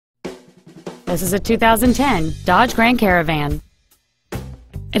This is a 2010 Dodge Grand Caravan.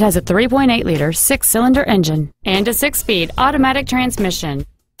 It has a 3.8-liter six-cylinder engine and a 6-speed automatic transmission.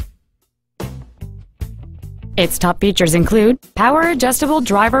 Its top features include power-adjustable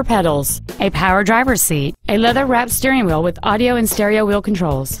driver pedals, a power driver's seat, a leather-wrapped steering wheel with audio and stereo wheel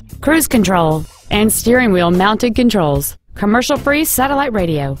controls, cruise control, and steering wheel mounted controls, commercial-free satellite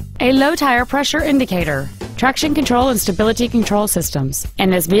radio, a low tire pressure indicator, traction control and stability control systems,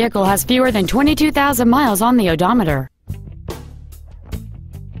 and this vehicle has fewer than 22,000 miles on the odometer.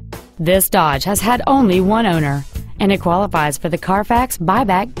 This Dodge has had only one owner, and it qualifies for the Carfax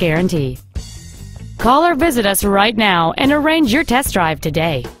buyback guarantee. Call or visit us right now and arrange your test drive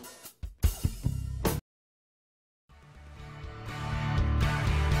today.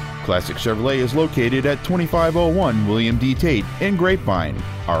 Classic Chevrolet is located at 2501 William D Tate in Grapevine.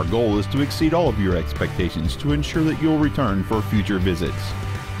 Our goal is to exceed all of your expectations to ensure that you'll return for future visits.